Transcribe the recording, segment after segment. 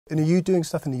And are you doing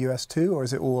stuff in the US too, or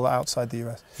is it all outside the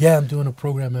US? Yeah, I'm doing a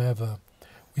program.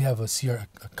 We have a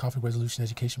conflict resolution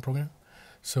education program.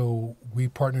 So we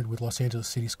partnered with Los Angeles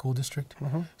City School District.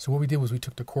 Mm-hmm. So what we did was we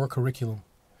took the core curriculum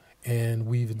and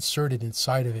we've inserted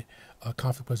inside of it a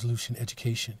conflict resolution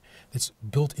education that's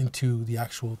built into the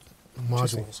actual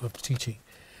modules of teaching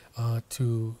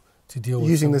to deal with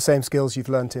using the same skills you've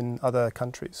learnt in other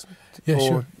countries. Yeah,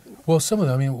 sure. Well, some of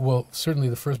them. I mean, well, certainly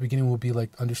the first beginning will be like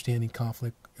understanding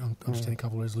conflict, conflict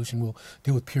resolution. We'll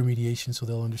deal with peer mediation, so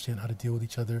they'll understand how to deal with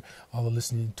each other, all the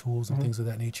listening tools and things of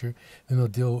that nature. Then they'll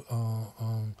deal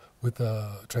with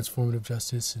transformative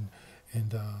justice,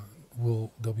 and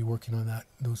they'll be working on that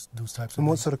those types of. And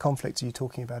what things. sort of conflicts are you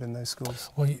talking about in those schools?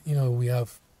 Well, we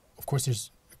have, of course,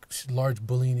 there's large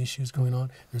bullying issues going on.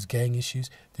 There's gang issues.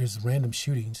 There's random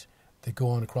shootings that go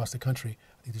on across the country.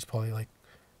 I think there's probably like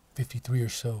 53 or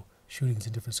so shootings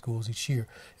in different schools each year.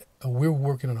 We're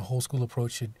working on a whole school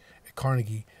approach at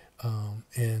Carnegie,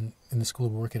 and in the school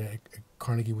we're working at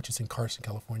Carnegie, which is in Carson,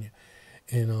 California.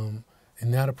 And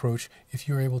in that approach, if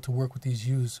you're able to work with these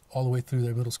youths all the way through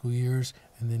their middle school years,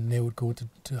 and then they would go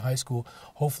into high school,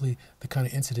 hopefully the kind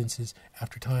of incidences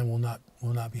after time will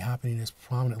not be happening as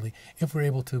prominently if we're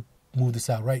able to move this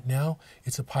out. Right now,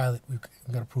 it's a pilot. We've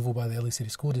got approval by the LA City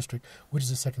School District, which is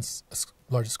the second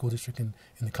largest school district in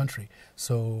the country.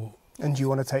 So. And do you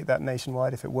want to take that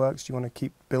nationwide if it works? Do you want to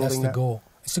keep building that? That's the goal.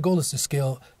 The goal is to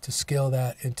scale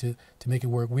that and to make it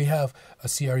work. We have a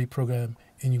CRE program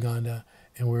in Uganda,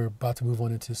 and we're about to move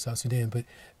on into South Sudan. But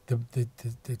the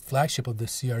flagship of the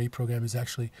CRE program is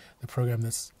actually the program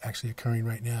that's actually occurring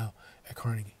right now at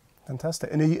Carnegie.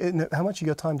 Fantastic. And how much of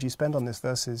your time do you spend on this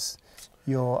versus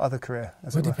your other career?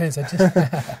 Well, it depends.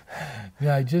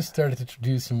 I just started to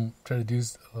try to do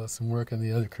some work on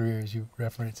the other career, as you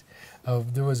referenced.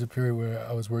 There was a period where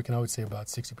I was working. I would say about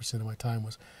 60% of my time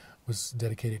was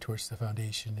dedicated towards the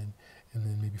foundation, and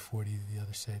then maybe 40% the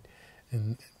other side.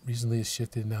 And recently it's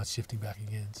shifted, and now it's shifting back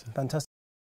again. So. Fantastic.